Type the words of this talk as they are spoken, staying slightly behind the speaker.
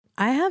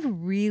I have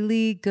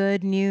really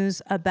good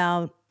news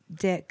about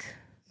Dick.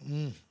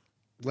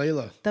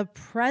 Layla. The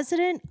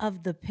president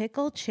of the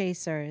Pickle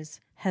Chasers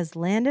has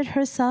landed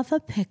herself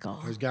a pickle.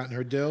 Has gotten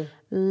her due.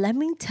 Let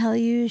me tell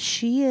you,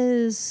 she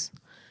is...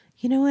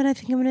 You know what I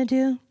think I'm going to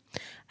do?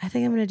 I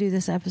think I'm going to do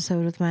this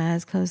episode with my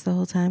eyes closed the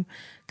whole time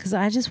because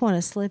I just want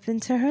to slip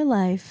into her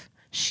life.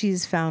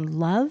 She's found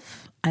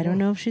love. I don't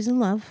know if she's in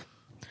love.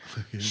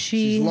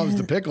 She loves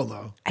the pickle,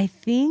 though. I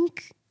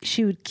think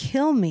she would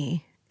kill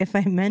me if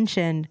I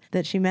mentioned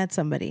that she met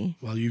somebody.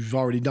 Well, you've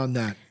already done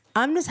that.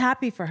 I'm just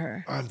happy for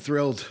her. I'm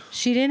thrilled.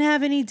 She didn't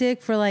have any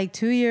dick for like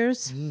 2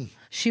 years.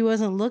 She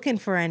wasn't looking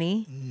for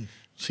any.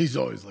 She's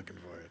always looking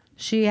for it.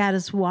 She had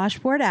his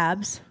washboard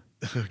abs.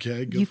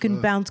 Okay, good. You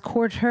can bounce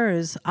court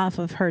hers off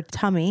of her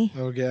tummy.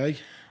 Okay.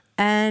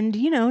 And,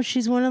 you know,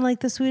 she's one of like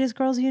the sweetest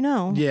girls you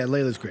know. Yeah,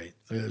 Layla's great.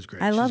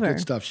 I love She's her.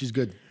 Good stuff. She's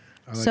good.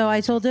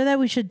 I told her that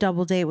we should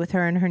double date with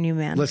her and her new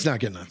man. Let's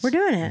not get nuts. We're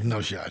doing it. No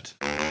shot.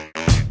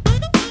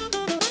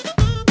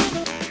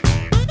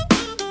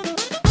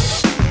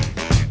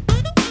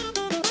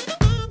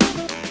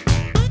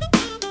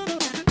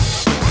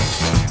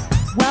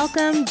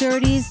 Welcome,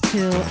 Dirties,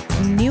 to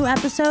a new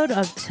episode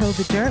of Till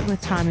the Dirt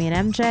with Tommy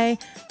and MJ.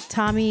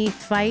 Tommy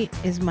Fight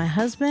is my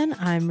husband.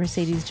 I'm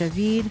Mercedes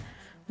Javid.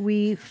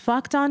 We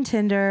fucked on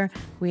Tinder.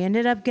 We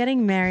ended up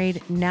getting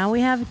married. Now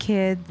we have a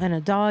kid and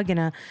a dog and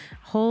a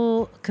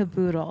whole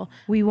caboodle.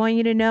 We want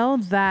you to know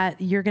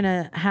that you're going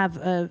to have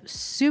a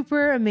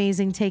super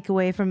amazing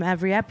takeaway from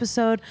every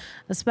episode,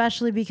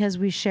 especially because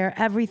we share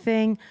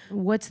everything.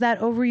 What's that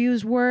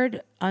overused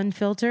word?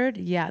 Unfiltered?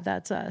 Yeah,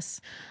 that's us.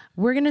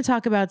 We're going to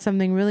talk about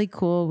something really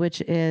cool, which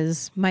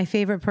is my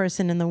favorite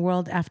person in the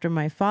world after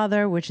my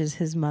father, which is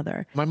his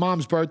mother. My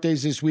mom's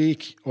birthday's this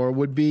week, or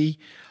would be.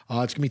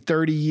 It's going to be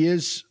 30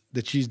 years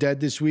that she's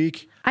dead this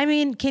week. I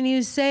mean, can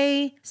you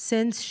say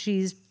since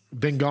she's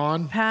been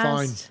gone?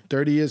 Passed. Fine.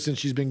 30 years since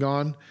she's been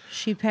gone.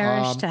 She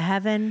perished to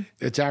heaven.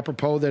 It's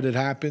apropos that it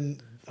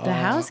happened. The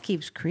house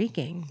keeps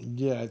creaking.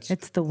 Yeah.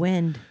 It's the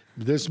wind.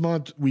 This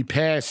month, we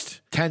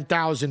passed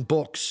 10,000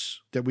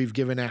 books that we've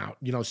given out,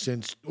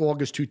 since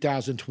August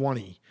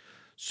 2020.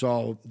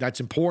 So that's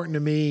important to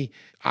me.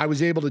 I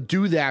was able to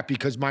do that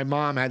because my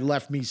mom had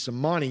left me some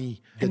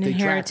money. An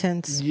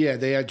inheritance.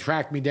 They had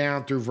tracked me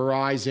down through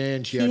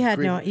Verizon. You had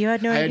no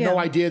idea. I had no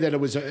idea that it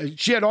was,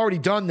 she had already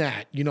done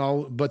that,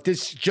 but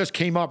this just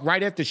came up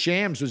right after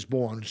Shams was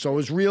born. So it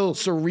was real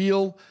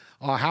surreal.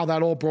 How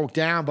that all broke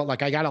down.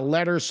 But I got a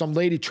letter. Some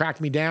lady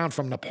tracked me down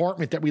from an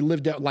apartment that we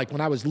lived at, when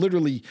I was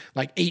literally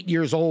 8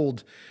 years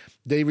old.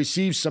 They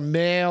received some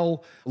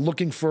mail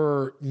looking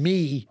for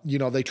me.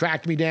 They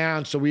tracked me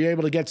down. So we were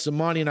able to get some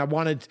money. And I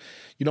wanted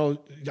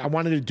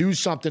to do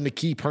something to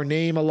keep her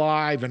name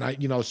alive.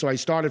 And so I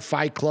started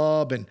Fight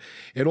Club and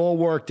it all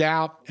worked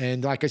out.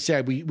 And like I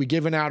said, we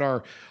given out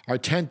our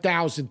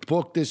 10,000th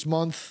book this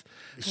month.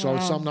 So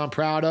It's something I'm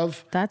proud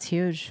of. That's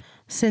huge.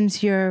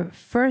 Since your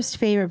first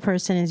favorite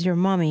person is your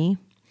mommy,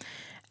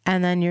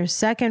 and then your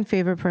second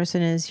favorite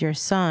person is your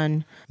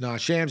son. No,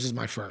 Shams is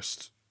my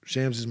first.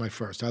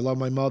 I love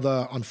my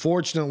mother.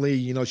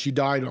 Unfortunately, she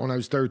died when I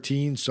was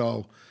 13,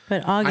 so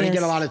but I didn't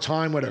get a lot of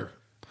time with her.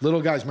 Little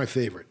guy's my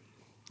favorite.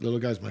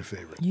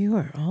 You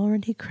are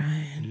already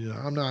crying. Yeah,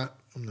 I'm not.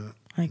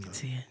 I can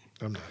see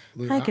it. I'm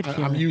not. I could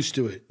feel I'm it. used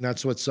to it.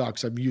 That's what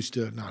sucks. I'm used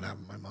to not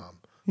having my mom.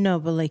 No,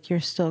 but you're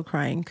still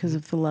crying because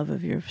of the love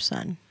of your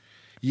son.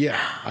 Yeah,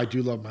 I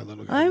do love my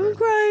little guy. I'm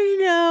crying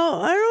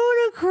now. I don't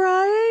want to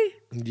cry.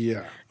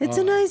 Yeah. It's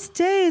a nice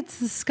day.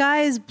 The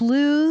sky is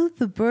blue.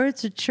 The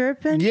birds are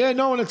chirping. Yeah,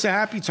 no, and it's a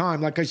happy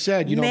time. Like I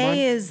said,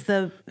 May is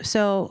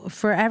so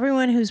for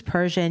everyone who's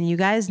Persian, you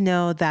guys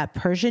know that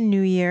Persian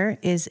New Year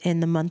is in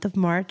the month of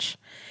March.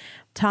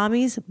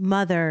 Tommy's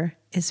mother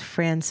is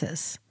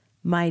Frances.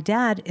 My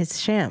dad is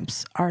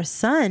Shams. Our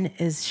son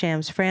is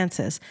Shams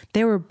Francis.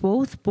 They were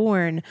both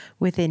born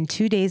within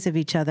 2 days of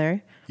each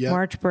other. Yep.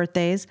 March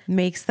birthdays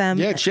makes them.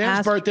 Yeah,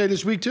 Shams' birthday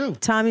this week too.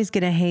 Tommy's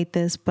going to hate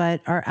this,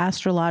 but our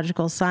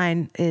astrological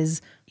sign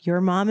is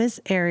your mom is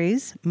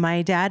Aries,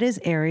 my dad is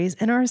Aries,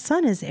 and our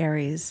son is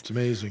Aries. It's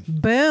amazing.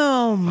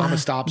 Boom. I'm a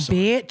stop sign.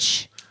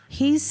 Bitch.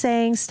 He's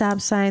saying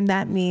stop sign.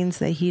 That means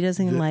that he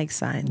doesn't like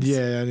signs. Yeah,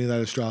 any of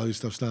that astrology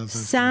stuff's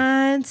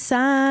nonsense.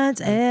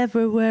 Signs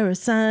everywhere. A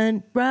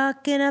sign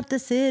rocking up the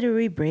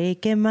city,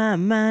 breaking my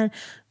mind.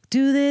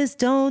 Do this,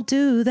 don't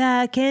do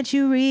that. Can't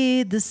you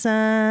read the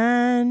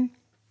sign?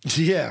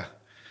 Yeah.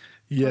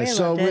 Yeah,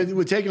 so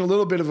we're taking a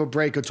little bit of a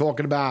break of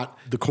talking about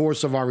the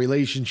course of our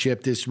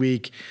relationship this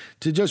week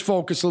to just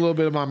focus a little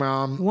bit on my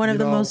mom. One of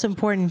the most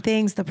important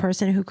things, the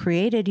person who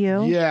created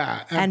you.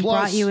 Yeah. And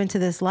plus, brought you into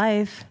this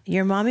life.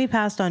 Your mommy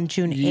passed on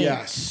June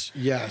 8th.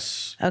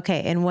 Yes.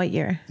 Okay, in what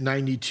year?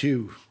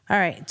 92. All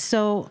right,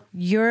 so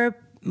your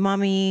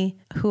mommy,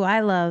 who I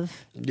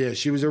love. Yeah,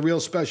 she was a real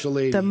special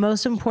lady. The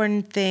most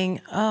important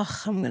thing,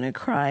 I'm going to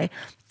cry.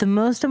 The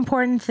most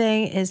important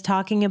thing is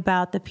talking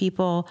about the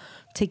people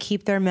to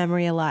keep their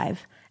memory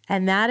alive.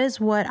 And that is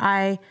what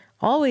I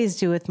always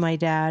do with my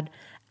dad.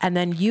 And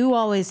then you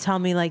always tell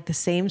me like the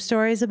same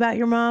stories about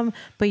your mom,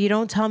 but you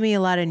don't tell me a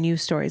lot of new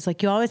stories.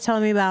 Like you always tell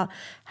me about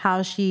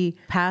how she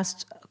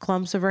passed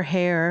clumps of her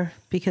hair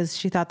because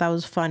she thought that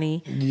was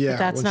funny. Yeah, but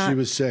that's when she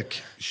was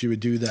sick, she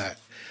would do that.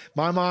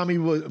 My mom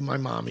was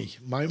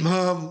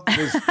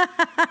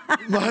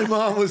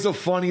a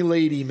funny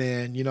lady,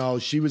 man. You know,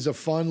 she was a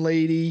fun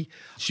lady.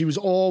 She was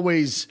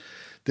always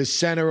the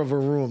center of a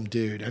room,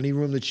 dude. Any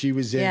room that she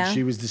was in,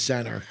 she was the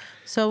center.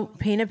 So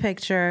paint a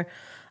picture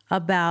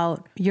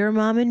about your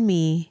mom and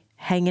me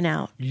hanging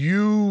out.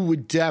 You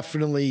would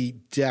definitely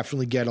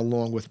get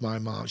along with my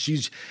mom.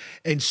 She's,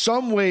 in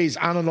some ways,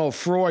 I don't know,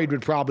 Freud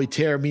would probably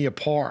tear me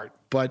apart,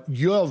 but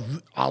you're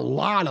a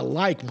lot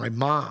alike my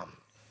mom.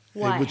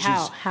 Why?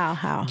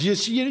 How?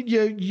 Just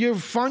you're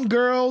fun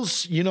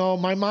girls. You know,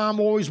 my mom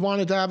always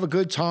wanted to have a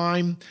good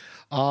time.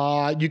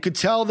 You could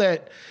tell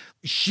that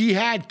she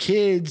had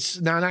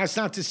kids. Now, that's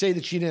not to say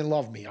that she didn't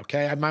love me,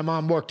 okay? My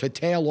mom worked her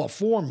tail off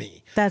for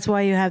me. That's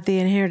why you have the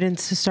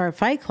inheritance to start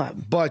Fight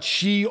Club. But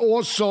she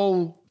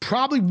also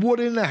probably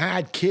wouldn't have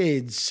had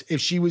kids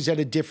if she was at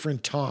a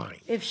different time.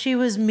 If she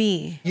was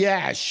me.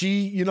 Yeah,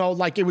 she, you know,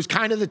 like it was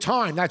kind of the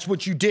time. That's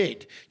what you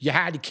did. You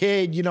had a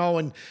kid, you know,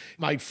 and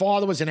my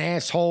father was an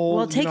asshole.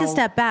 Well, take a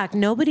step back.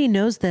 Nobody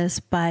knows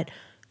this, but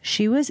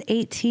she was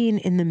 18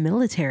 in the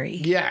military.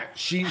 Yeah,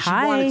 she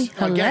Hi, wanted,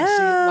 hello. again,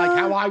 see, like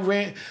how I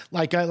ran,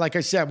 like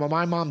I said, when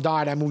my mom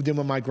died, I moved in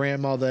with my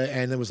grandmother,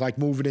 and it was like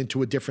moving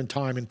into a different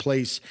time and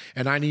place,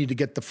 and I needed to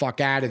get the fuck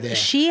out of there.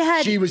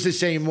 She was the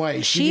same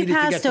way. She needed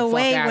to get the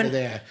fuck out of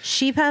there.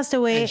 She passed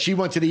away. And she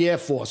went to the Air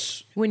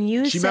Force.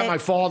 She met my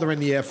father in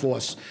the Air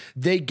Force.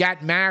 They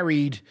got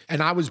married,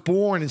 and I was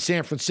born in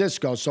San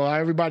Francisco, so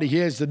everybody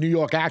hears the New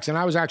York accent.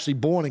 I was actually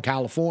born in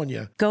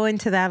California. Go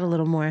into that a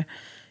little more.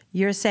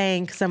 You're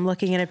saying, because I'm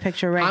looking at a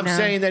picture now. I'm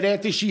saying that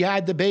after she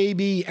had the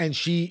baby and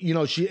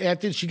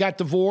after she got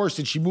divorced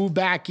and she moved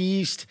back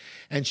east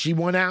and she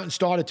went out and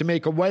started to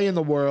make her way in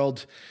the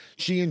world,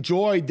 she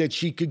enjoyed that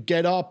she could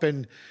get up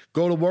and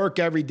go to work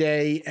every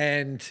day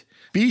and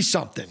be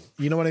something.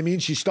 You know what I mean?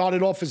 She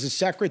started off as a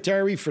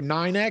secretary for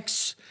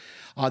NYNEX.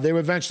 They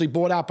were eventually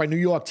bought out by New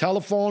York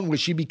Telephone, where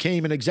she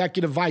became an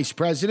executive vice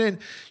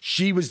president.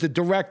 She was the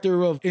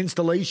director of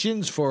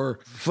installations for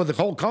the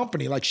whole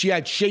company. Like, she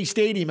had Shea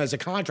Stadium as a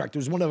contract. It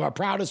was one of our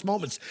proudest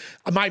moments.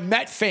 My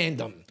Met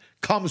fandom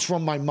comes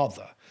from my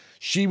mother.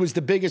 She was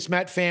the biggest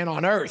Met fan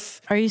on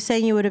earth. Are you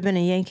saying you would have been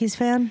a Yankees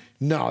fan?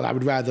 No, I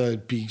would rather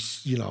be,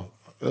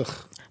 ugh.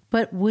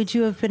 But would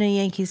you have been a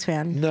Yankees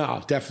fan?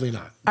 No, definitely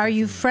not. Are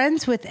you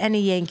friends with any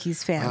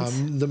Yankees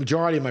fans? The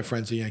majority of my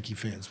friends are Yankee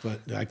fans,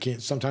 but I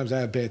can't. Sometimes I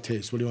have bad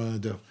taste. What do you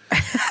want to do?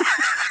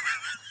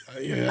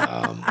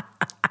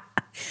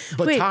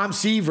 But wait. Tom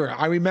Seaver,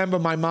 I remember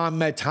my mom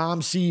met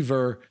Tom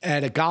Seaver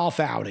at a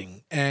golf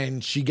outing,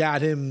 and she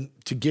got him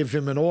to give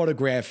him an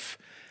autograph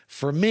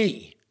for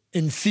me.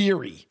 In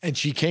theory, and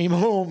she came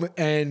home,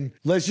 and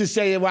let's just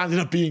say it wound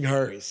up being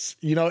hers.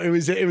 You know, it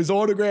was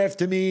autographed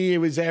to me.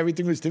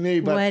 Everything was to me.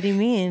 But what do you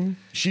mean?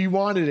 She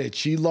wanted it.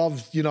 She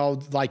loved,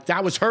 like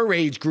that was her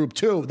age group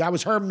too. That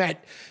was her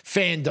Met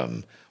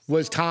fandom.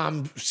 Was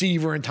Tom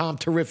Seaver and Tom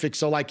Terrific.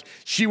 So like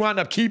she wound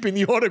up keeping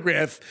the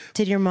autograph.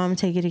 Did your mom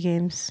take you to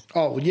games?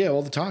 Oh yeah,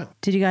 all the time.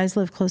 Did you guys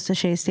live close to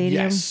Shea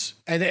Stadium? Yes,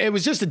 and it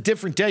was just a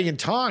different day and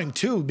time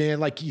too, man.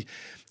 Like.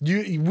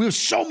 We were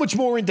so much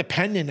more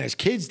independent as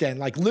kids then.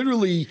 Like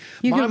literally,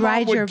 you could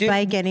ride your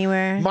bike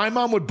anywhere. My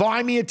mom would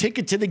buy me a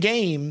ticket to the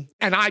game,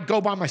 and I'd go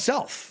by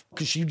myself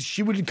because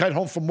she wouldn't cut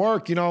home from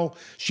work. You know,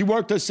 she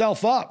worked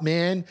herself up,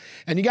 man.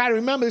 And you got to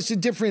remember, this is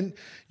different.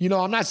 You know,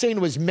 I'm not saying it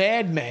was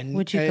Mad Men.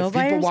 Would you go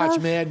by yourself? People watch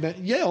Mad Men.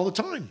 Yeah, all the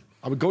time.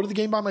 I would go to the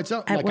game by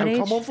myself. At what I would age?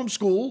 come home from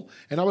school,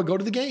 and I would go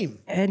to the game.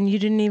 And you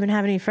didn't even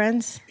have any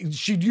friends?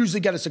 She'd usually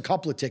get us a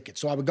couple of tickets,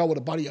 so I would go with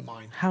a buddy of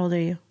mine. How old are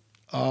you?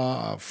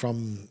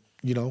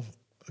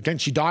 Again,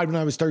 she died when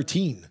I was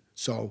 13,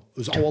 so it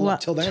was all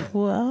up till then.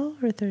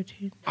 12 or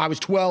 13? I was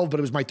 12, but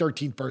it was my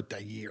 13th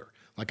birthday year.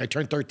 Like, I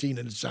turned 13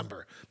 in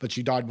December, but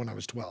she died when I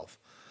was 12.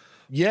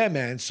 Yeah,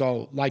 man.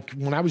 So, like,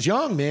 when I was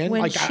young, man,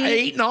 when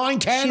 8, 9,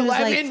 10,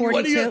 11. Like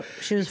 42.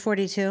 She was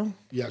 42.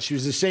 Yeah, she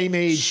was the same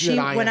age that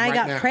I am when I right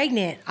got now.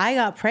 pregnant. I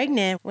got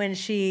pregnant when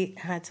she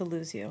had to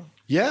lose you.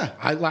 Yeah,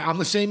 I'm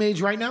the same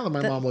age right now that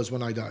my mom was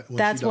when I died.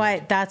 That's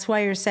why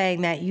you're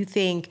saying that you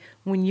think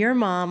when your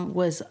mom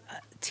was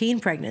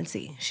teen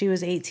pregnancy, she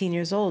was 18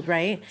 years old,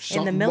 right?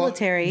 In the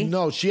military.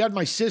 No, she had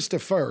my sister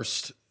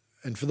first.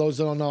 And for those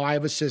that don't know, I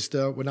have a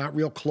sister. We're not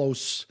real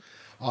close.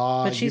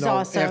 But she's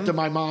awesome. After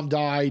my mom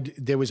died,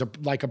 there was a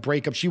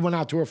breakup. She went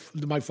out to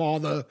my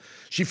father.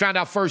 She found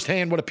out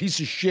firsthand what a piece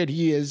of shit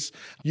he is.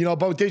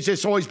 But there's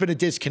just always been a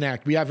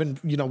disconnect. We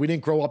haven't, we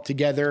didn't grow up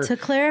together. To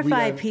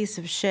clarify piece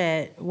of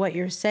shit, what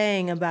you're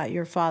saying about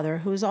your father,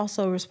 who's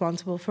also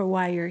responsible for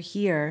why you're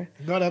here.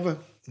 Whatever.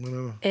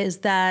 Is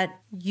that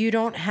you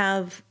don't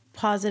have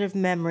positive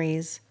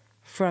memories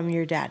from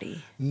your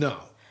daddy. No.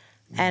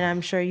 And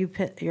I'm sure you're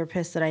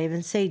pissed that I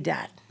even say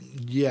dad.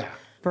 Yeah.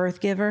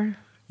 Birth giver?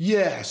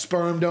 Yeah,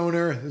 sperm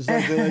donor, is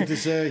that they like to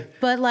say.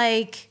 But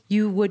like,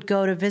 you would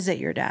go to visit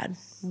your dad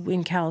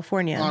in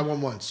California. I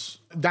went once.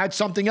 That's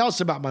something else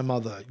about my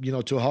mother,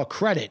 to her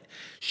credit.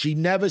 She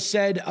never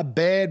said a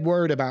bad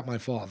word about my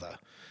father.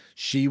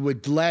 She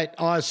would let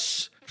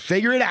us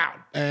figure it out.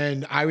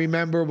 And I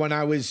remember when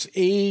I was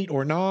 8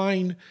 or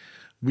 9,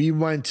 we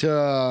went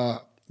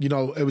to,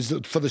 it was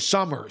for the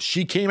summer.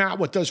 She came out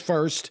with us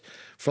first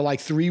for like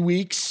 3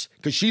 weeks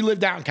because she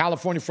lived out in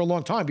California for a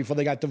long time before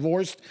they got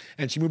divorced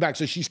and she moved back.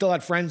 So she still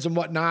had friends and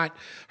whatnot.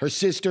 Her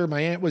sister, my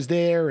aunt was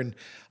there. And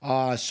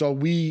so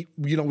we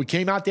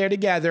came out there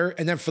together.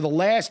 And then for the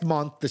last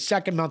month, the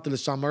second month of the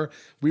summer,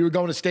 we were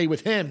going to stay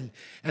with him.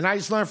 And I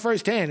just learned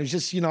firsthand. It was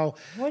just, he locked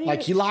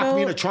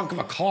me in the trunk of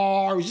a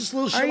car. It was just a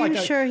little shit like that.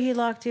 Are you sure he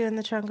locked you in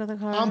the trunk of the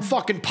car? I'm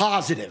fucking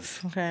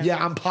positive. Okay.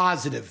 Yeah, I'm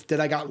positive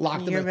that I got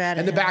locked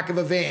in the back of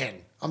a van.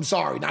 I'm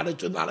sorry, not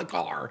a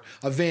car,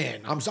 a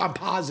van. I'm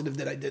positive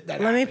that I did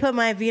that. Let me put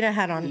my Vita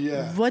hat on.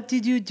 Yeah. What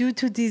did you do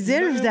to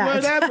deserve that?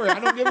 Whatever. I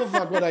don't give a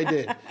fuck what I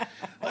did.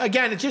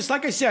 Again, it's just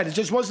like I said, it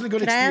just wasn't a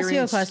good experience. Can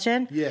I ask you a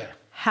question? Yeah.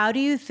 How do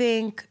you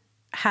think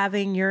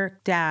having your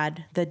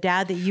dad, the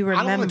dad that you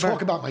remember, I don't want to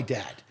talk about my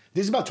dad.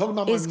 This is about talking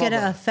about my mother. Is going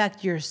to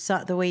affect your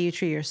son, the way you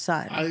treat your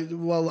son.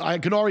 I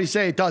can already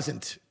say it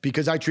doesn't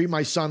because I treat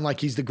my son like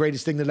he's the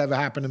greatest thing that ever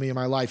happened to me in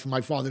my life, and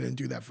my father didn't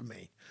do that for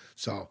me.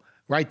 So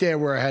right there,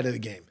 we're ahead of the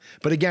game.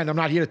 But again, I'm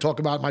not here to talk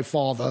about my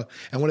father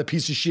and what a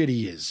piece of shit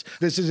he is.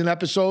 This is an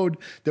episode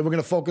that we're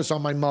going to focus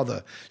on my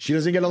mother. She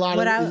doesn't get a lot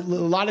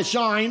of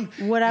shine.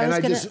 What I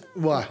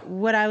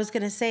was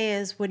going to say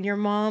is when your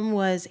mom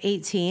was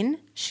 18,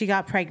 she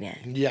got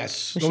pregnant.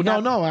 Yes.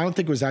 No, I don't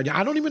think it was that.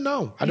 I don't even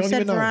know. I don't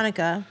even know.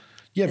 Veronica.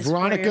 Yeah,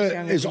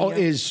 Veronica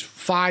is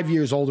 5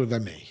 years older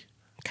than me.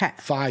 Okay.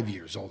 5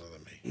 years older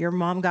than me. Your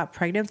mom got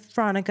pregnant with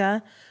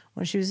Veronica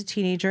when she was a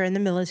teenager in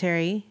the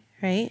military,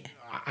 right?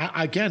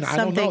 I don't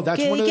know.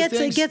 That's one of the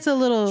things. It gets a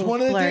little It's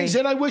one of the things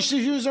that I wish that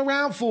she was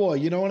around for.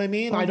 You know what I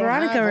mean? Well,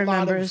 Veronica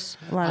remembers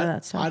a lot of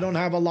that stuff. I don't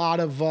have a lot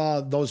of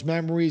those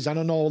memories. I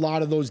don't know a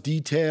lot of those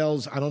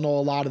details. I don't know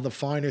a lot of the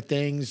finer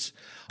things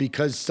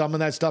because some of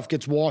that stuff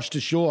gets washed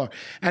ashore.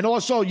 And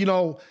also,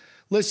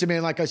 listen,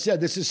 man, like I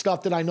said, this is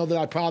stuff that I know that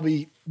I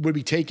probably would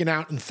be taking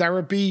out in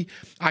therapy.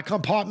 I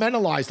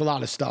compartmentalized a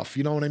lot of stuff.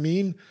 You know what I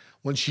mean?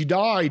 When she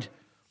died,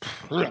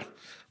 you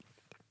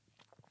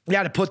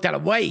had to put that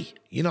away,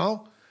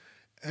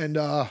 And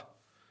I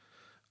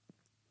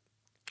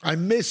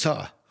miss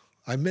her.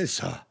 I miss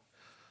her.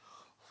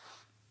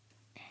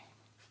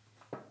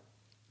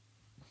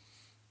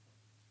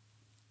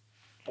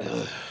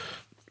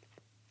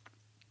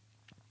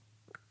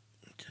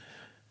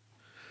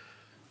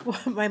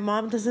 What, my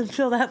mom doesn't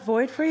fill that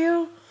void for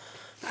you?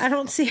 I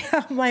don't see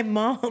how my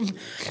mom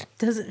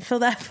doesn't fill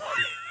that void.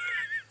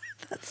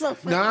 That's so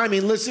funny. No, I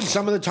mean, listen,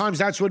 some of the times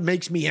that's what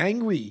makes me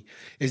angry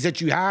is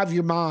that you have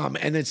your mom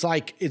and it's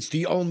like it's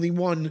the only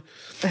one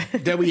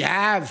that we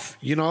have,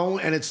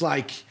 and it's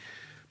like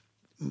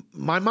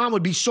my mom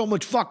would be so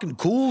much fucking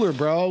cooler,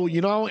 bro,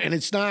 and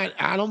it's not,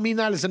 I don't mean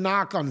that as a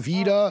knock on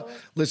Vita.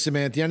 Listen,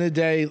 man, at the end of the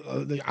day,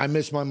 I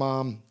miss my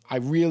mom. I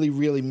really,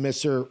 really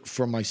miss her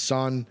for my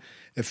son.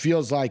 It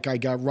feels like I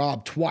got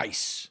robbed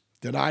twice,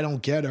 that I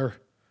don't get her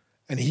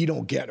and he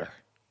don't get her.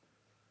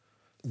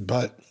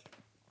 But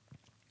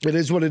it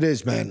is what it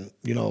is, man.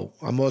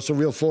 I'm also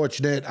real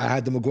fortunate. I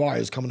had the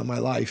McGuires come into my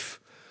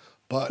life.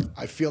 But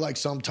I feel like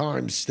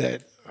sometimes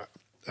that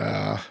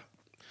I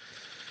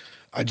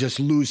just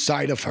lose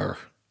sight of her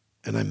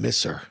and I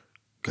miss her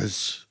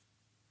because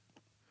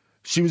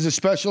she was a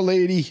special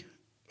lady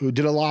who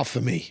did a lot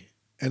for me.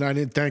 And I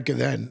didn't thank her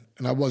then.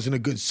 And I wasn't a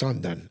good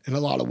son then in a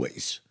lot of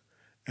ways.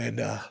 And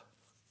I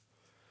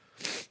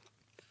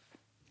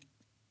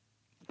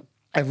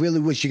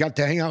really wish you got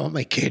to hang out with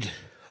my kid.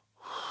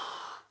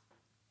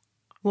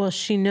 Well,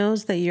 she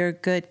knows that you're a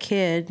good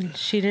kid.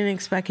 She didn't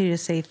expect you to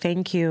say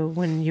thank you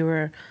when you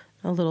were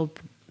a little,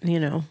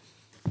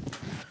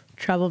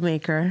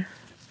 troublemaker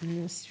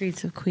in the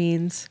streets of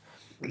Queens.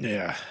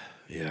 Yeah.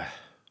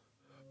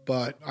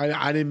 But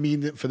I didn't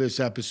mean it for this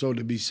episode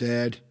to be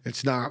sad.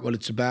 It's not what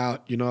it's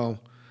about,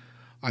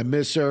 I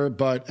miss her,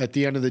 but at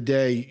the end of the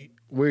day,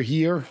 we're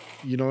here,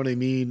 you know what I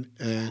mean?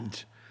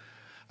 And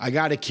I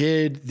got a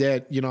kid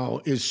that,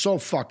 is so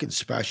fucking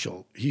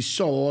special. He's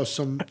so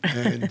awesome.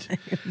 And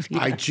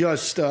I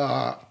just,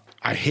 I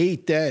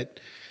hate that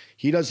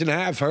he doesn't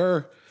have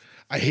her.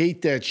 I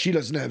hate that she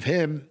doesn't have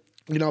him,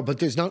 but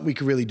there's nothing we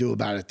can really do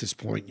about it at this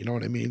point. You know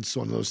what I mean? It's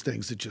one of those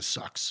things that just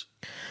sucks.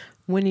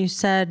 When you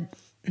said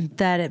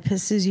that it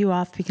pisses you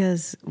off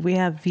because we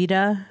have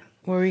Vita,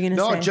 what were you going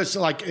to say? No, just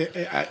like,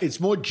 it's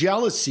more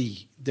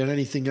jealousy than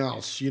anything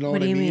else. You know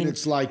what I mean?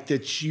 It's like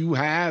that you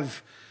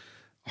have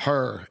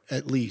her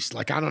at least.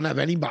 Like I don't have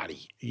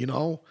anybody,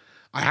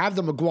 I have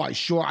the McGuire.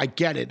 Sure, I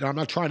get it. And I'm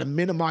not trying to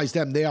minimize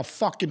them. They are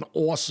fucking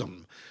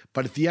awesome.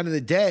 But at the end of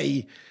the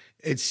day,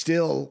 it's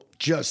still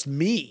just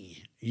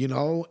me,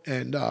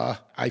 And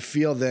I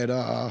feel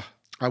that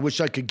I wish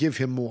I could give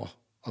him more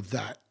of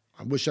that.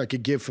 I wish I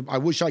could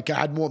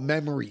have more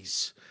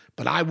memories.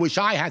 But I wish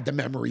I had the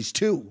memories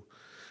too.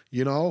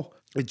 You know,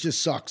 it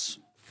just sucks.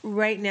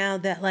 Right now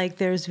that like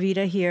there's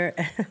Vita here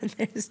and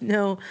there's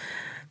no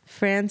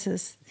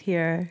Francis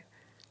here,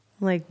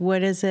 like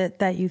what is it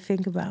that you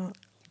think about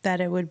that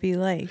it would be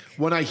like?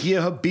 When I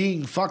hear her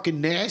being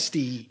fucking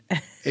nasty,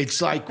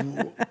 it's like,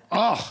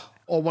 oh.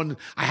 Or when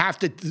I have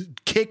to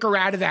kick her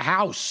out of the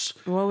house.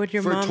 What would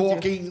your for mom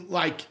talking do?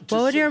 Like?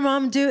 What would your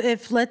mom do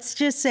if, let's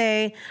just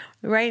say,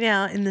 right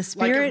now, in the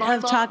spirit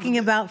of talking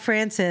about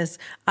Francis,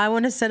 I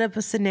want to set up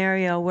a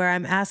scenario where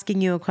I'm asking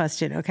you a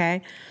question,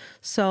 okay?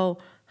 So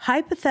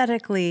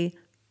hypothetically,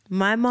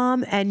 my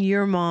mom and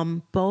your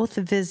mom both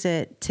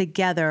visit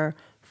together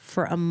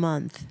for a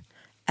month,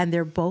 and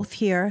they're both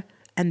here,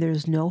 and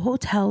there's no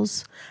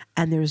hotels,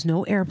 and there's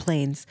no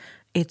airplanes.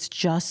 It's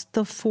just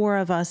the four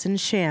of us in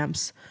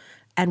Shams,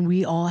 and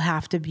we all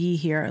have to be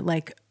here,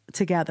 like,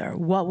 together.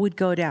 What would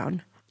go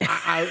down?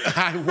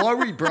 I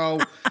worry, bro.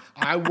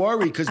 I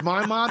worry because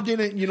my mom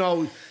didn't, you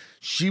know,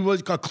 she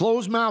was a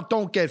closed mouth,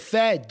 don't get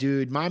fed,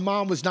 dude. My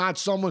mom was not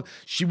someone,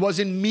 she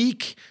wasn't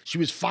meek. She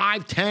was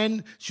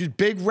 5'10". She was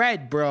big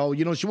red, bro.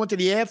 You know, she went to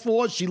the Air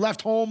Force. She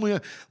left home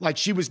like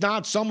she was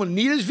not someone,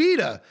 neither's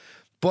Vita.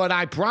 But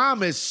I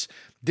promise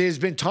there's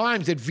been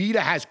times that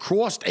Vita has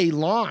crossed a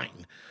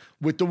line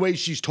with the way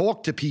she's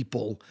talked to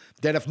people,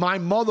 that if my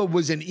mother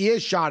was in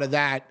earshot of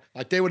that,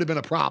 like there would have been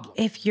a problem.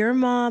 If your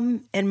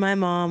mom and my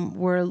mom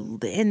were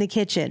in the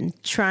kitchen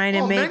trying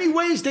to make... In many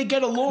ways, they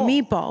get along.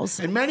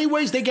 Meatballs. In many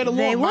ways, they get along.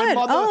 They my would.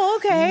 mother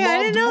Okay. I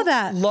didn't know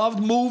that. Loved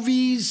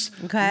movies.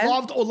 Okay.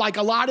 Loved, or like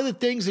a lot of the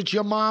things that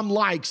your mom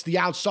likes, the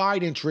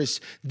outside interests,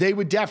 they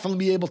would definitely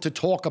be able to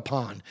talk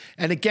upon.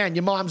 And again,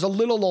 your mom's a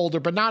little older,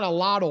 but not a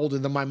lot older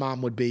than my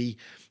mom would be.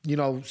 You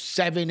know,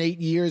 7, 8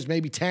 years,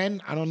 maybe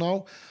 10. I don't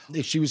know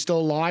if she was still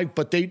alive,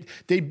 but they'd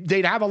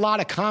have a lot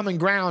of common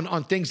ground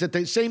on things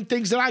same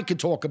things that I could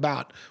talk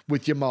about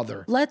with your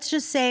mother. Let's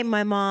just say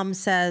my mom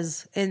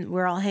says, and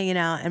we're all hanging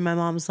out, and my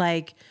mom's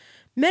like,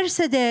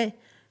 Mercedes,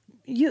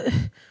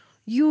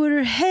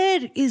 your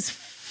head is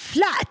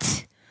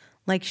flat.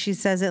 Like she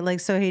says it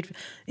like so hateful.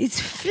 It's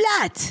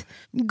flat.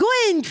 Go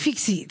and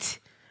fix it.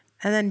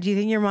 And then do you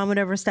think your mom would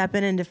ever step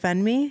in and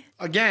defend me?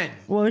 Again.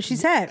 What would she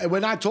say? We're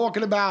not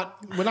talking about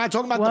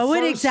what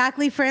would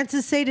exactly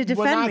Francis say to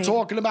defend me? We're not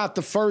talking about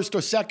the first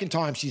or second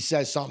time she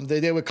says something.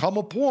 There would come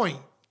a point.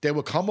 There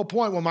would come a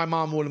point when my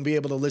mom wouldn't be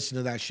able to listen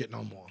to that shit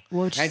no more.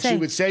 What would she say? say? She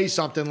would say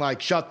something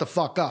like, shut the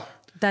fuck up.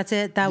 That's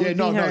it? That would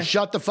be her? No,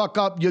 shut the fuck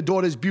up. Your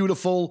daughter's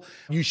beautiful.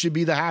 You should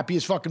be the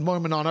happiest fucking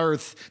woman on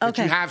earth that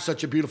you have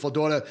such a beautiful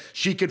daughter.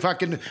 She could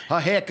fucking,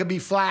 her hair could be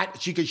flat.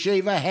 She could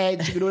shave her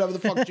head. She could do whatever the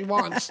fuck she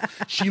wants.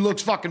 She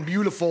looks fucking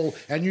beautiful,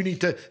 and you need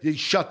to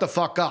shut the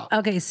fuck up.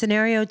 Okay,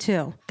 scenario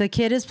 2. The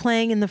kid is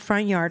playing in the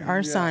front yard,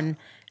 our son,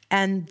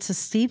 and it's a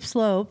steep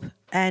slope,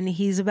 and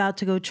he's about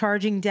to go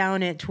charging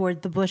down it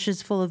toward the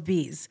bushes full of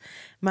bees.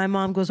 My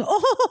mom goes,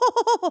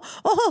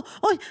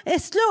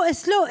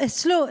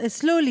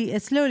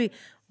 slowly.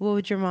 What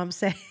would your mom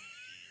say?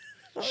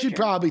 She'd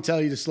probably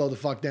tell you to slow the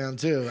fuck down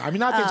too. I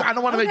mean, I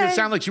don't want to make it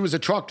sound like she was a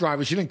truck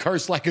driver. She didn't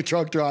curse like a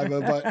truck driver,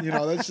 but you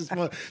know,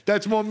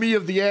 that's more me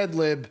of the ad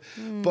lib.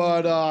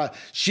 But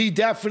she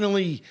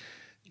definitely,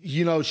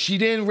 you know, she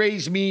didn't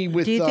raise me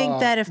with. Do you think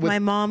that if my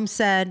mom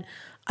said,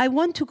 I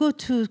want to go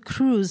to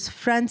cruise,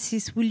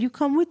 Francis, will you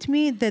come with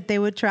me? That they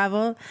would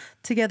travel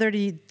together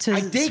to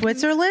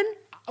Switzerland?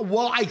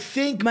 Well, I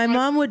think my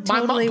mom would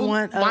totally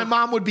want. My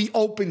mom would be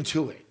open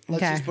to it.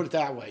 Let's just put it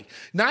that way.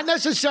 Not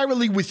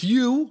necessarily with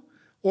you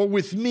or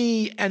with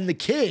me and the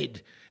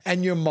kid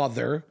and your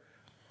mother,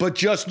 but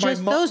just my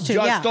mom. Those two.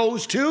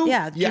 Those two?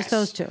 Yeah, just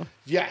those two.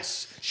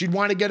 Yes. She'd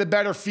want to get a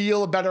better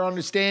feel, a better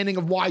understanding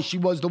of why she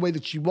was the way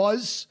that she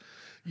was.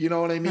 You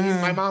know what I mean?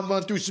 My mom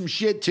went through some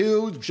shit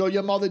too. I'm sure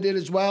your mother did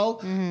as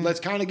well.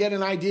 Let's kind of get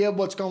an idea of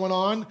what's going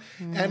on.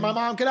 And my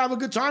mom could have a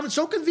good time, and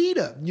so could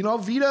Vita. You know,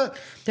 Vita.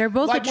 They're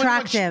both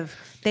attractive.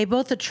 They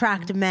both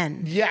attract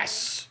men.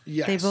 Yes.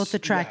 They both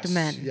attract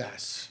men.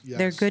 Yes.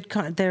 They're good.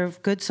 They're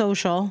good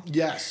social.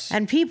 Yes.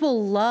 And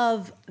people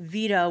love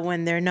Vita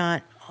when they're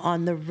not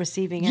on the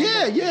receiving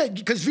end. Yeah.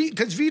 Because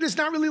Vita's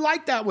not really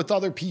like that with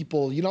other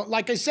people. You know,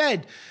 like I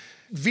said,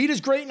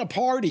 Vita's great in a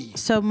party.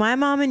 So my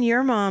mom and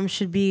your mom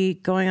should be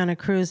going on a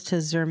cruise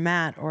to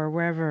Zermatt or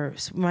wherever.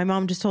 My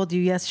mom just told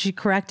you, yes, she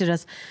corrected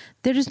us.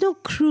 There is no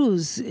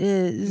cruise.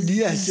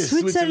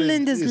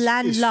 Switzerland is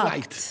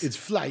landlocked. It's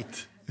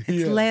flight.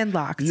 It's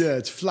landlocked. Yeah,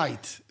 it's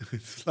flight.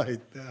 It's flight.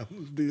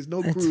 There's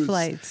no cruise. It's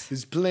flight.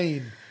 It's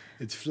plane.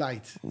 It's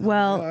flight.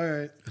 Well, all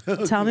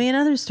right. Tell me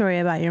another story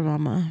about your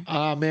mama.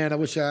 Man, I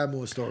wish I had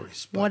more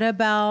stories. What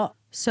about,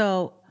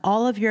 so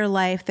all of your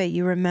life that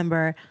you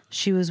remember,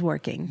 she was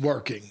working?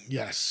 Working,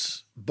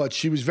 yes. But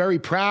she was very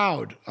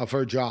proud of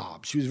her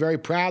job. She was very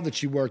proud that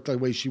she worked the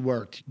way she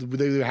worked.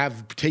 They would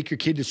have take your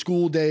kid to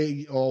school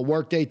day or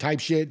work day type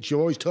shit. She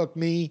always took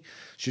me.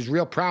 She was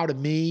real proud of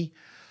me.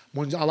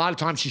 When a lot of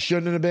times she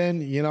shouldn't have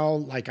been, you know,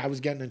 like I was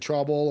getting in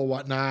trouble or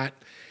whatnot.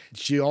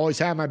 She always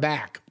had my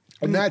back.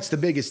 And that's the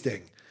biggest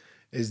thing,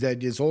 is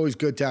that it's always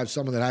good to have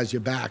someone that has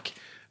your back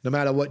no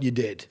matter what you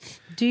did.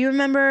 Do you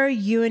remember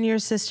you and your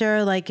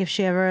sister, like if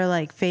she ever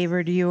like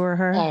favored you or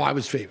her? Oh, I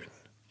was favored.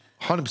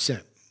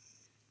 100%.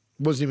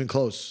 Wasn't even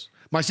close.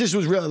 My sister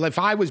was really, if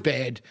I was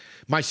bad,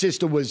 my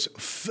sister was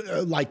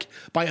like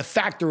by a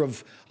factor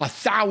of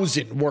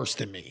 1,000 worse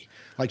than me.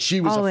 Like she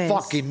was Always. a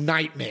fucking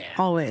nightmare.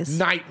 Always.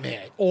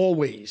 Nightmare.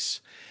 Always.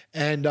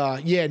 And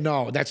yeah,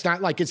 no, that's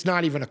not like, it's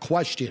not even a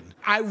question.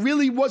 I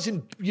really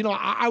wasn't, you know,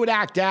 I would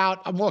act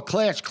out. I'm more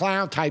class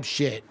clown type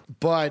shit.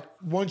 But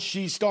once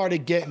she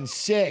started getting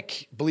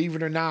sick, believe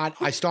it or not,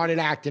 I started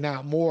acting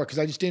out more because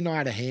I just didn't know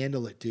how to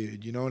handle it,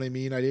 dude. You know what I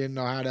mean? I didn't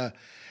know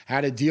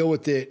how to deal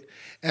with it.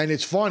 And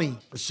it's funny.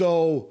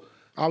 So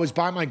I was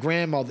by my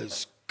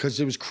grandmother's because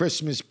it was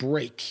Christmas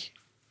break.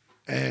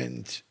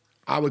 And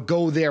I would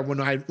go there when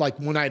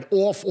I'd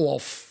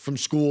off from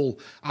school,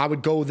 I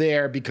would go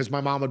there because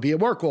my mom would be at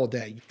work all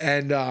day.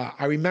 And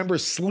I remember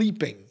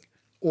sleeping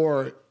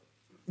or,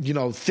 you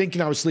know,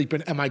 thinking I was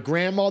sleeping. And my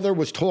grandmother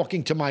was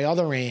talking to my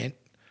other aunt,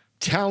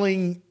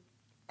 telling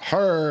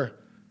her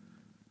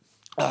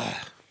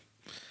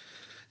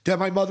that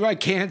my mother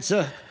had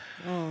cancer.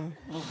 Oh.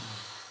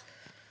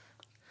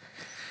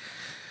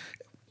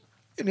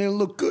 And it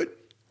looked good.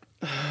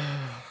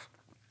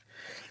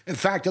 In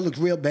fact, it looked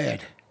real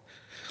bad.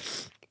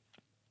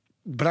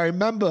 But I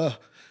remember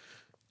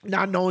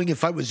not knowing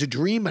if it was a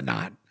dream or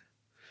not.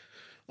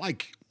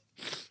 Like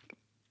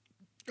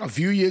a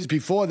few years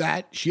before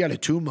that, she had a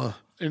tumor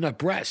in her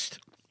breast.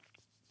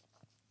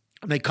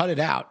 And they cut it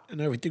out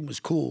and everything was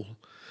cool.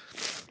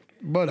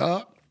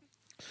 But,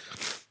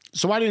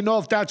 so I didn't know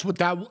if that's what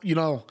that, you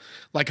know,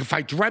 like if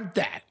I dreamt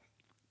that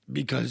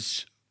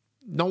because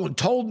no one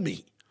told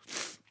me.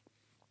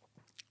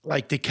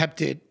 Like they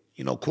kept it,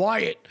 you know,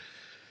 quiet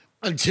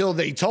until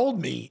they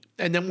told me.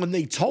 And then when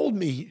they told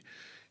me,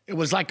 it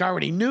was like I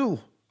already knew.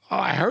 Oh,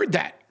 I heard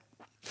that.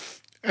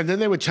 And then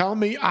they would tell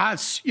me,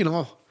 you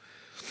know,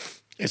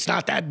 it's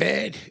not that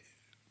bad.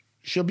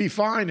 She'll be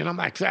fine. And I'm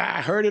like,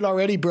 I heard it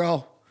already,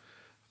 bro.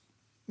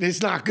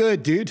 It's not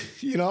good, dude,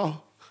 you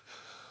know.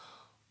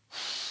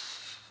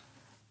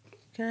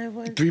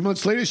 3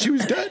 months later, she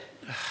was dead.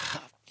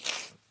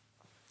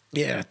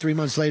 Yeah, 3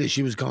 months later,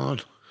 she was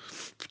gone.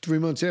 3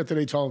 months after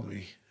they told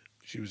me,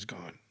 she was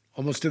gone.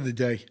 Almost to the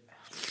day.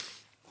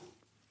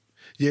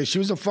 Yeah, she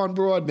was a fun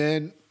broad,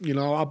 man. You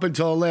know, up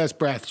until her last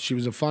breath, she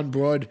was a fun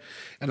broad.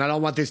 And I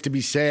don't want this to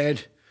be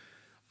sad.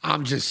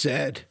 I'm just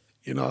sad,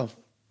 you know.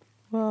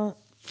 Well,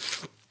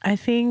 I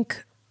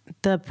think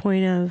the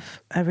point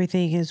of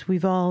everything is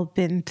we've all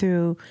been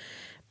through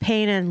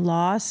pain and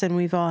loss, and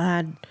we've all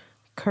had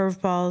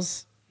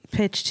curveballs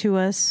pitched to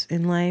us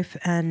in life.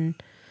 And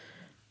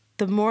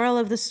the moral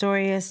of the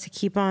story is to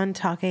keep on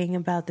talking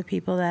about the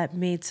people that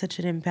made such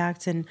an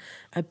impact and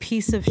a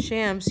piece of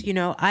Shams. You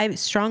know, I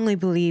strongly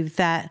believe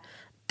that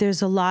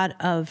there's a lot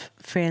of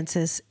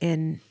Francis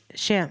in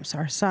Shams,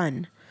 our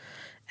son.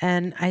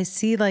 And I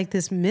see like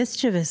this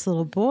mischievous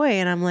little boy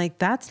and I'm like,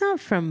 that's not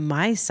from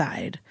my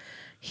side.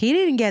 He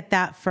didn't get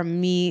that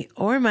from me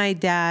or my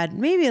dad,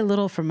 maybe a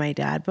little from my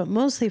dad, but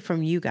mostly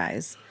from you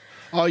guys.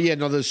 Oh yeah,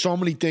 no, there's so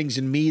many things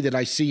in me that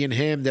I see in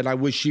him that I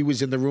wish she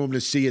was in the room to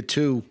see it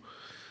too.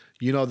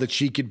 You know, that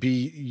she could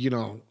be, you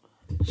know.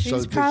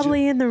 She's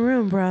probably in the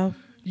room, bro.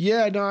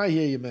 Yeah, no, I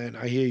hear you, man.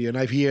 I hear you. And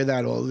I've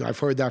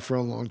heard that for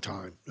a long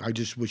time. I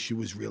just wish she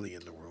was really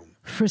in the room.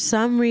 For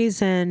some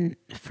reason,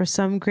 for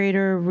some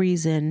greater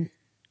reason,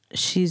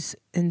 she's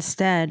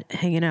instead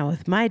hanging out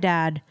with my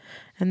dad.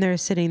 And they're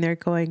sitting there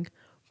going,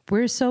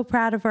 we're so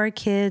proud of our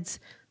kids.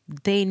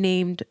 They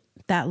named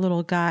that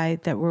little guy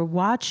that we're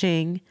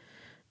watching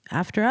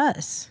after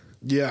us.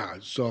 Yeah,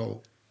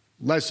 so...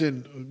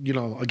 lesson, you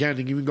know, again,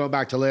 even going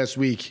back to last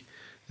week,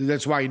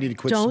 that's why you need to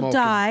quit smoking. Don't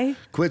die.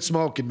 Quit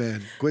smoking,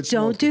 man. Quit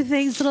smoking. Don't do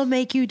things that'll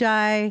make you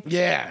die.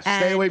 Yeah,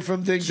 stay away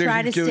from things that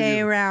try can to kill stay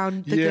you.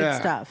 around the good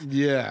stuff.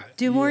 Yeah.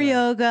 Do more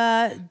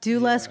yoga. Do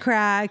less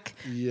crack.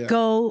 Yeah.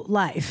 Go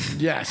life.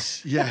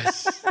 Yes,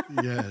 yes,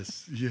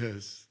 yes,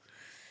 yes.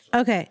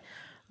 Okay.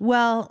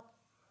 Well,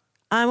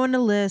 I want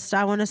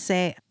to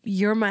say,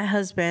 you're my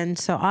husband,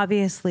 so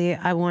obviously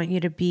I want you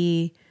to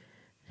be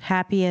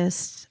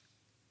happiest.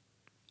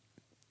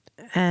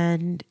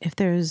 And if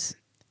there's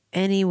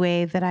any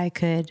way that I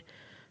could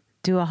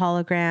do a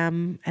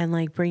hologram and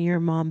like bring your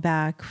mom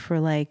back for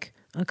like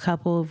a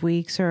couple of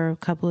weeks or a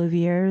couple of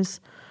years,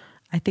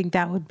 I think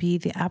that would be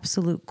the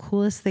absolute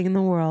coolest thing in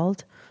the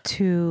world,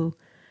 to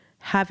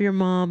have your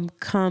mom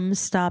come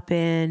stop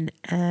in,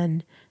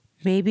 and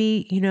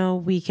maybe, you know,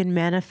 we can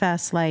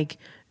manifest like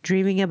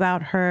dreaming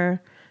about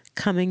her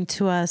coming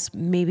to us.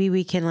 Maybe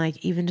we can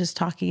like, even just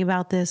talking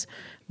about this,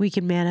 we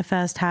can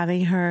manifest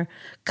having her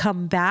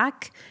come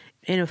back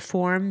in a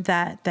form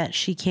that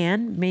she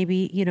can.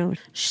 Maybe, you know,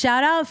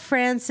 shout out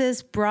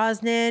Francis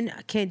Brosnan.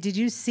 Okay, did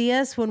you see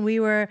us when we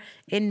were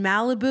in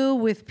Malibu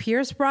with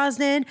Pierce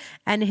Brosnan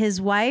and his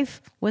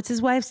wife? What's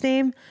his wife's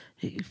name?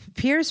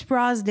 Pierce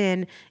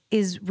Brosnan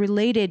is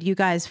related, you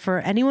guys, for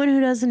anyone who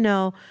doesn't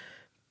know,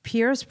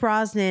 Pierce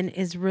Brosnan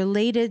is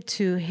related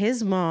to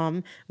his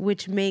mom,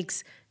 which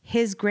makes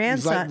his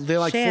grandson. They're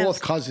like Shams,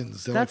 fourth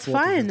cousins. They're that's like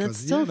fourth fine. different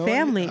That's cousins. still Yeah,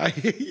 family.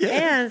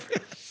 Yeah. And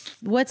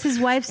what's his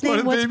wife's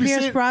name? Wanna What's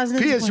Pierce babysit?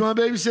 Brosnan's Pierce, wife? you want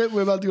to babysit?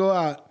 We're about to go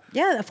out.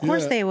 Yeah, of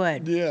course Yeah. they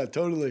would. Yeah,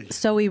 totally.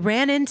 So we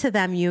ran into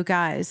them, you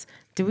guys.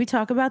 Did we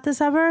talk about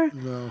this ever?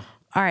 No.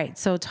 All right.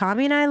 So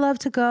Tommy and I love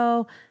to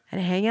go and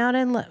hang out.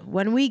 And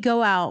when we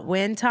go out,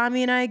 when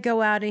Tommy and I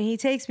go out and he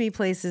takes me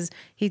places,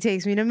 he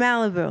takes me to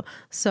Malibu.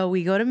 So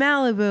we go to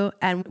Malibu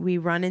and we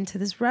run into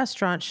this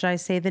restaurant. Should I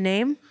say the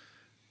name?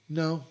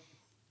 No.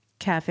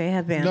 Cafe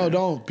Havana. No,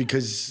 don't,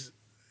 because,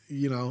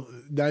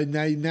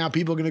 now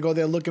people are going to go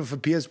there looking for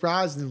Pierce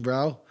Brosnan,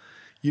 bro.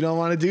 You don't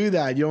want to do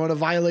that. You don't want to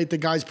violate the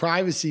guy's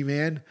privacy,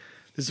 man.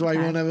 This is why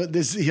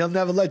he'll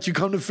never let you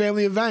come to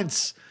family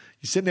events.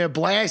 You're sitting there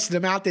blasting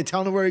him out there,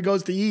 telling him where he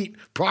goes to eat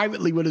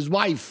privately with his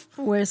wife.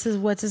 What's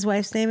his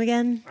wife's name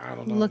again? I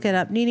don't know. Look it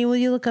up. Nene, will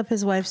you look up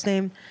his wife's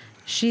name?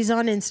 She's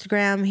on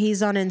Instagram.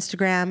 He's on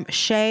Instagram.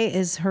 Shay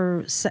is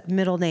her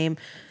middle name.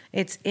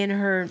 It's in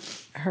her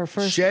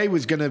first. Shay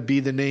was going to be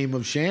the name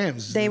of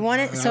Shams. They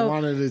wanted I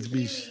wanted it to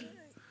be.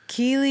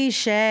 Keely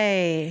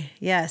Shay.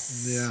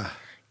 Yes. Yeah.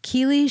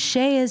 Keely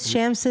Shay is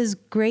Shams's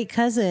great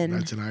cousin.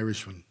 That's an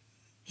Irish one.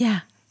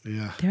 Yeah.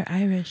 Yeah. They're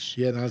Irish.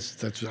 Yeah,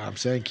 that's what I'm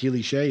saying.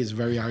 Keely Shay is a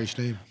very Irish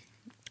name.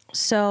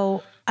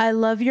 So I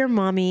love your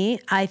mommy.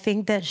 I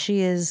think that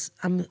she is.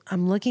 I'm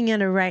looking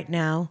at her right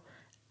now,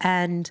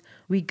 and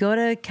we go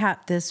to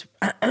this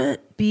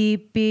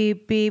beep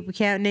beep beep. We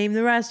can't name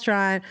the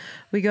restaurant.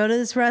 We go to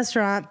this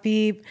restaurant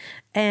beep,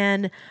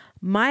 and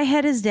my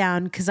head is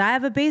down because I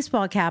have a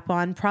baseball cap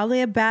on,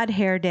 probably a bad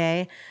hair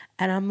day,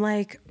 and I'm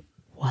like,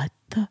 what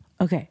the?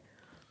 Okay,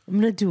 I'm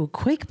gonna do a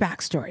quick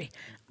backstory.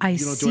 You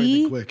don't do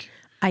anything quick.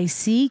 I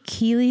see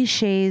Keely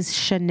Shay's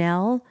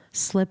Chanel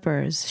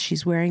slippers.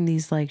 She's wearing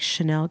these like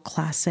Chanel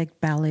classic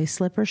ballet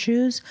slipper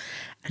shoes.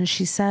 And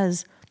she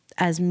says,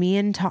 as me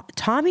and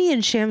Tommy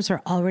and Shams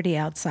are already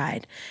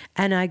outside.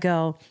 And I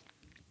go,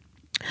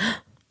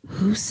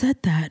 who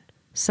said that?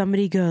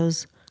 Somebody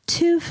goes,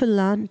 2 for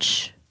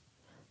lunch.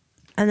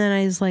 And then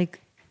I was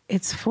like,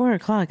 it's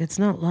 4:00. It's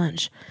not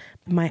lunch.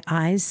 My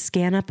eyes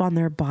scan up on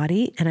their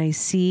body and I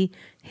see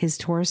his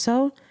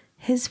torso,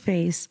 his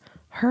face,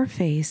 her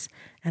face.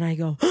 And I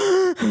go,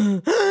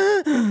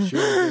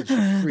 She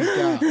freaked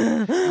out.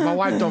 And my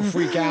wife don't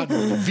freak out.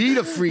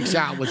 Vita freaks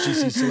out when she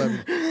sees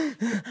celebrity.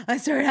 I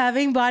started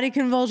having body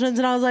convulsions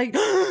and I was like,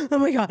 oh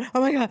my God,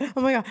 oh my God,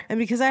 oh my God. And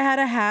because I had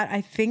a hat,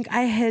 I think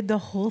I hid the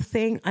whole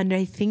thing and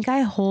I think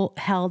I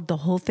held the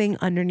whole thing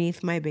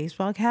underneath my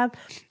baseball cap.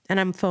 And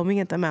I'm foaming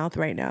at the mouth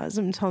right now as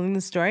I'm telling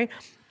the story.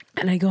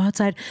 And I go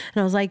outside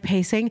and I was like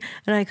pacing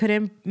and I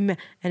couldn't, and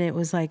it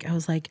was like, I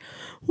was like,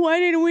 why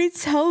didn't we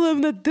tell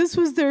them that this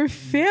was their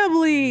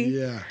family?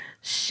 Yeah.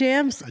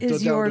 Shams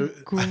is your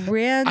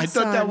grandson. I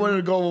thought that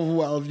wouldn't go over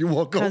well if you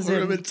walk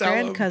over him and tell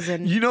him,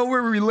 cousin. you know,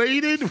 we're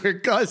related, we're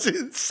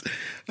cousins.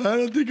 I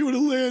don't think it would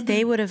have landed.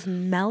 They would have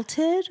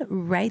melted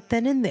right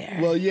then and there.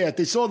 Well, yeah, if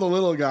they saw the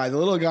little guy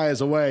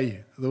is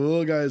away. The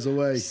little guy is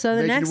away. So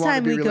the next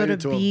time we go to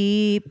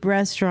Beep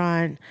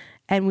Restaurant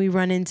and we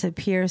run into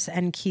Pierce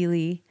and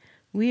Keely,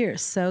 we are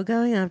so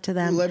going up to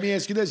them. Let me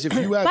ask you this. If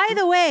you have By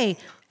the way,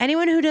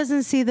 anyone who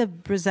doesn't see the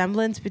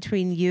resemblance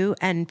between you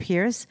and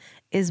Pierce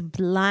is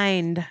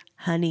blind,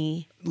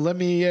 honey. Let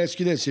me ask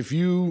you this. If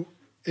you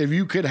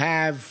could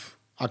have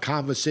a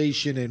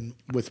conversation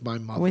with my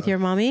mother. With your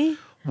mommy?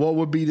 What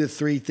would be the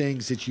 3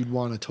 things that you'd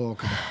want to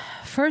talk about?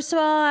 First of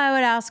all, I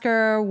would ask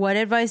her, what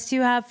advice do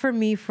you have for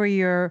me for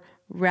your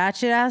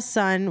ratchet ass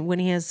son when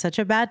he has such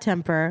a bad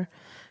temper?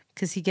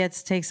 Because he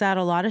takes out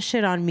a lot of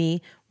shit on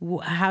me.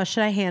 How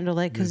should I handle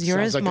it? Because you're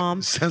his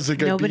mom. Sounds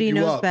like nobody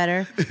knows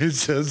better. It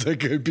sounds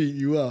like I beat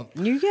you up.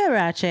 You get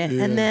ratchet.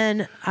 Yeah. And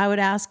then I would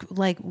ask,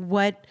 like,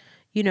 what,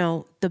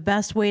 the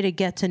best way to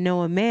get to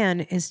know a man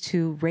is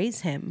to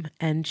raise him.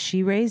 And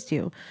she raised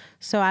you.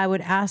 So I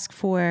would ask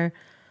for,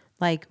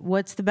 like,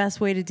 what's the best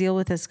way to deal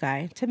with this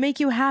guy? To make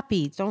you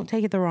happy. Don't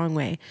take it the wrong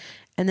way.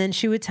 And then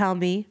she would tell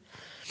me.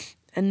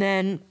 And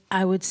then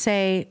I would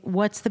say,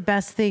 what's the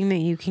best thing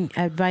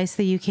advice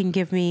that you can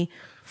give me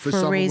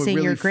for raising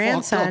really your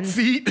grandson?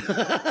 Feet.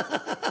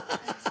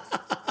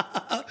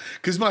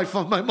 Because my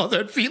mother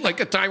had feet like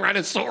a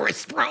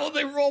Tyrannosaurus, bro.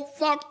 They were all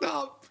fucked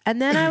up.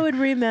 And then I would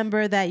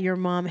remember that your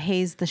mom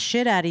hazed the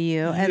shit out of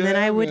you. And then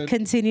I would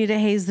continue to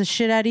haze the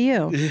shit out of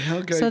you. Yeah,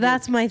 okay, so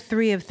that's my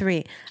 3 of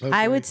 3. Okay.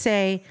 I would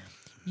say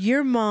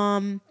your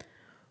mom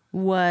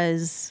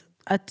was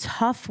a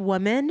tough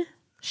woman.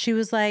 She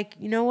was like,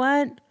 you know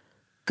what?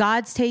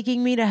 God's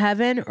taking me to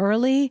heaven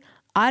early.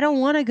 I don't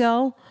want to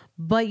go,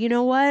 but you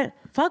know what?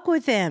 Fuck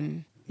with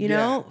him.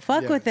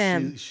 Fuck with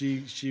him.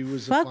 She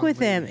was fuck a fun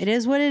with lady. him. It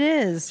is what it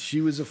is.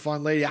 She was a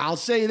fun lady. I'll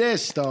say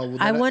this though.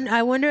 I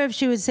wonder if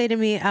she would say to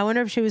me,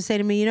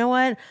 you know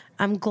what?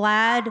 I'm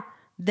glad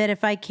that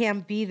if I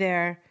can't be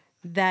there,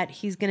 that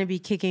he's going to be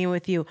kicking it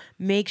with you.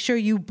 Make sure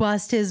you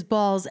bust his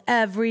balls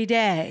every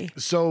day.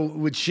 So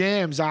with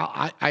Shams,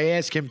 I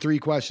ask him 3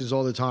 questions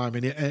all the time,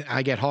 and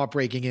I get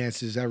heartbreaking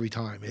answers every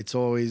time. It's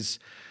always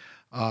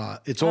his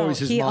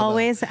mother. He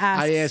always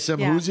asks. I ask him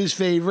who's his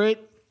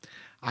favorite.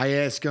 I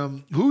ask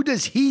him, who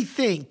does he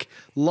think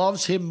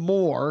loves him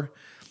more?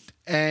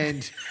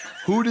 And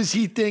who does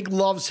he think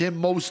loves him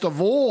most of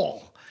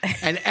all?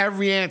 And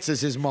every answer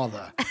is his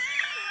mother.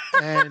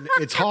 And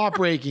it's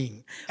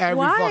heartbreaking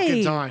every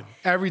fucking time.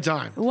 Every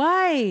time.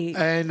 Why?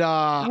 And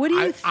what do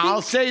you think?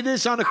 I'll say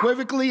this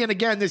unequivocally, and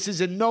again, this is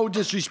in no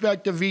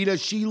disrespect to Vita.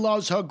 She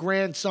loves her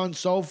grandson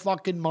so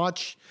fucking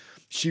much.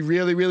 She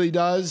really, really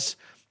does.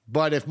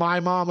 But if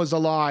my mom was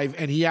alive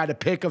and he had to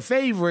pick a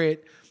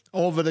favorite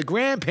over the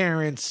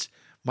grandparents,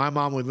 my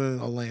mom would win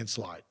a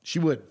landslide. She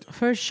would.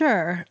 For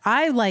sure.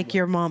 I like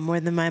your mom more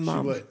than my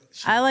mom. She would.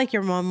 I like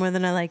your mom more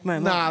than I like my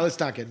mom. Nah, let's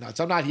not get nuts.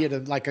 I'm not here to,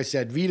 like I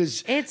said,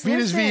 Vita's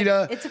Listen,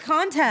 Vita. It's a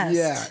contest.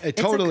 Yeah,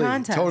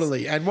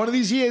 totally. And one of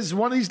these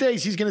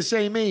days, he's gonna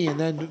say me, and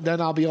then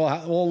I'll be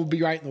all will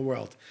be right in the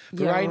world.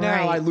 But right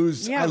now, I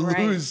lose. Yeah,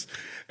 lose.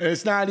 And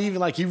it's not even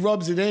like he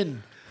rubs it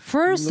in.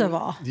 First of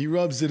all, he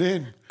rubs it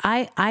in.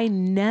 I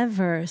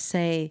never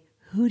say,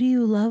 who do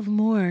you love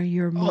more,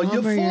 your mom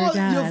or your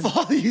dad? Your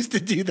father used to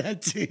do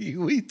that to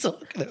you. What are you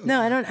talking about? No,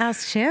 I don't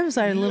ask Shams,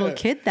 our little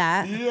kid,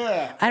 that.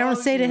 Yeah. I don't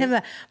say to him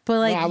that. But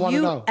like, I want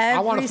to know. I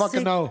want to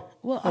fucking know.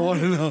 Well, I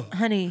want to know.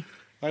 Honey.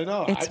 I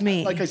know. It's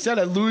me. Like I said,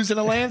 I lose in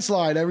a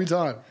landslide every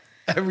time.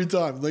 Every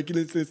time. Like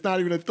it's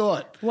not even a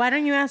thought. Why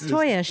don't you ask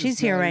Toya? She's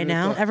here right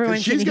now. Everyone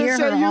She's can gonna hear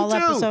say her you all too.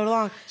 episode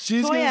long.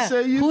 She's Toya, gonna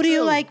say you who do you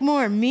too. like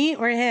more, me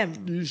or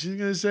him? She's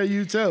going to say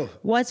you too.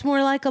 What's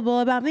more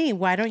likable about me?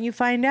 Why don't you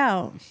find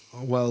out?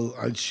 Well,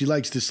 she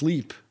likes to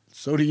sleep.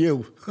 So do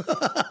you.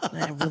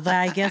 Well,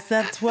 I guess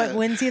that's what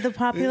wins you the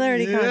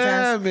popularity contest.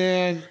 Yeah,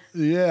 man.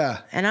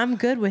 Yeah. And I'm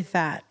good with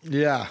that.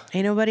 Yeah.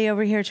 Ain't nobody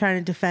over here trying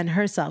to defend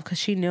herself because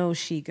she knows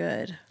she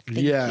good. Thank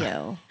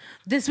you.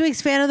 This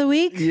week's fan of the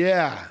week?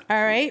 Yeah.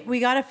 All right. We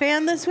got a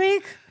fan this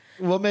week?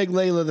 We'll make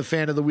Layla the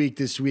fan of the week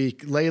this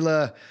week.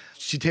 Layla,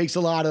 she takes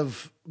a lot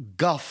of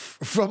guff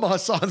from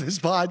us on this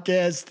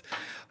podcast.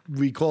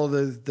 We call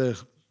the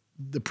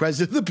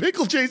president of the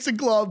Pickle Chasing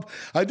Club.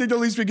 I think the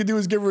least we can do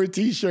is give her a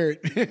T-shirt.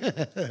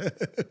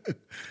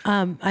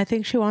 I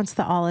think she wants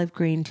the olive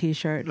green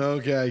T-shirt.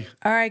 Okay.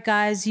 All right,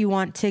 guys. You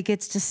want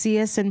tickets to see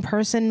us in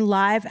person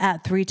live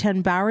at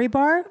 310 Bowery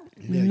Bar,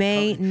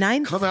 May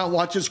 9th? Come out,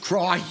 watch us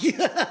cry.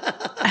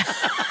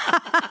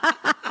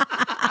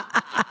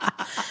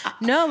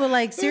 No, but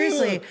like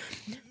seriously,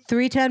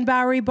 310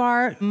 Bowery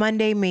Bar,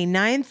 Monday, May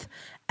 9th.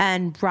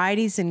 And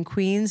Bridie's in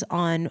Queens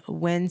on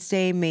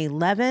Wednesday, May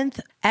 11th.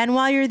 And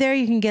while you're there,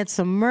 you can get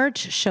some merch,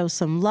 show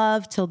some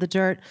love, Till the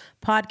Dirt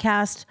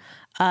podcast,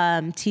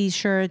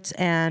 T-shirts,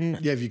 and...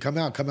 Yeah, if you come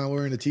out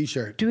wearing a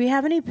T-shirt. Do we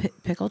have any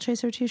Pickle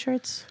Chaser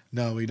T-shirts?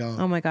 No, we don't.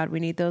 Oh my God, we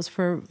need those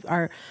for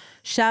our...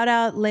 Shout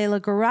out Layla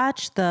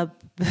Garach,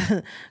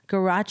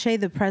 Garache,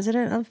 the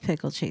president of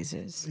Pickle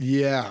Chasers.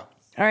 Yeah.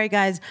 All right,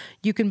 guys,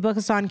 you can book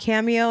us on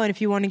Cameo, and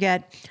if you want to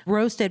get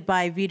roasted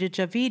by Vita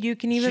Javid, you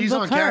can even She's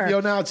book on her.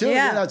 Cameo now, too.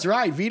 Yeah, that's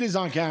right. Vita's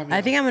on Cameo.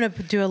 I think I'm going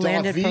to do a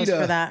landed post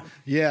for that.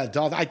 Yeah,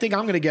 I think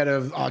I'm going to get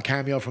a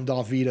cameo from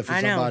Darth Vita for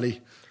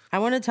somebody. I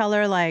want to tell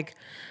her, like,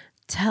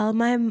 tell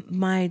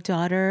my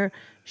daughter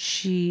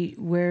she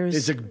wears...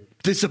 It's a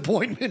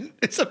disappointment.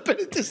 It's a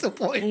bit of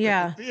disappointment.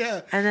 Yeah.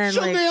 Yeah. And then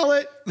she'll nail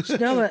it.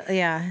 No, but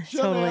yeah,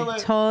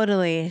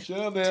 totally.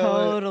 She'll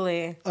nail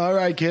it. All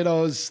right,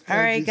 kiddos. All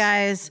right,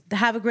 guys.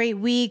 Have a great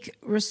week.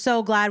 We're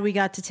so glad we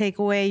got to take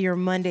away your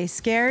Monday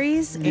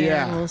scaries. And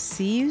we'll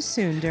see you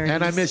soon, Dirties.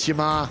 And I miss you,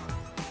 Ma.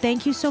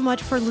 Thank you so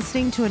much for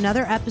listening to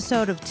another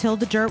episode of Till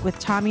the Dirt with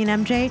Tommy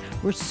and MJ.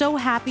 We're so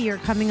happy you're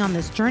coming on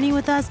this journey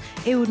with us.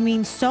 It would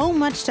mean so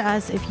much to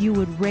us if you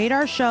would rate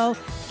our show,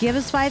 give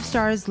us 5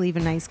 stars, leave a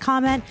nice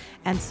comment,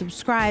 and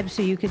subscribe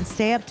so you can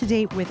stay up to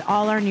date with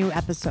all our new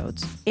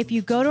episodes. If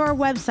you go to our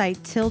website,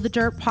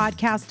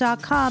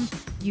 tillthedirtpodcast.com,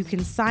 you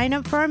can sign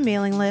up for our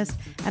mailing list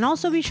and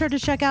also be sure to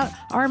check out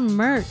our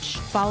merch.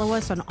 Follow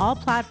us on all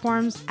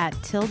platforms at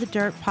Till the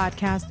Dirt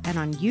Podcast and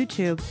on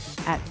YouTube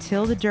at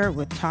Till the Dirt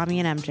with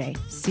Tommy and MJ.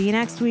 See you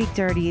next week,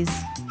 Dirties.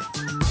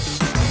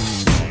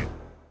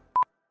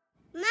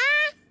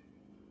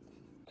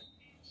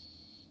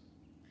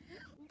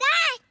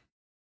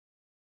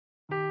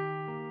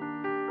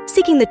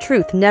 Seeking the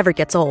truth never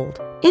gets old.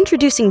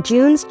 Introducing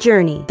June's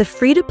Journey, the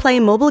free-to-play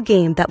mobile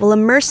game that will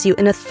immerse you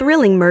in a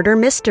thrilling murder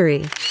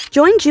mystery.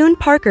 Join June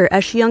Parker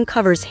as she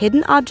uncovers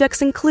hidden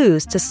objects and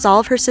clues to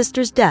solve her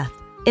sister's death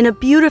in a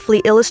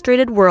beautifully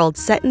illustrated world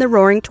set in the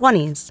Roaring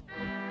 '20s.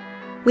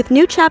 With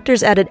new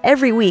chapters added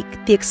every week,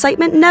 the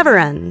excitement never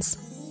ends.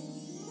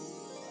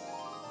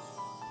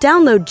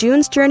 Download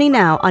June's Journey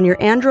now on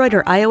your Android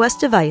or iOS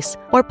device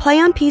or play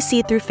on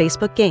PC through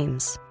Facebook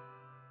Games.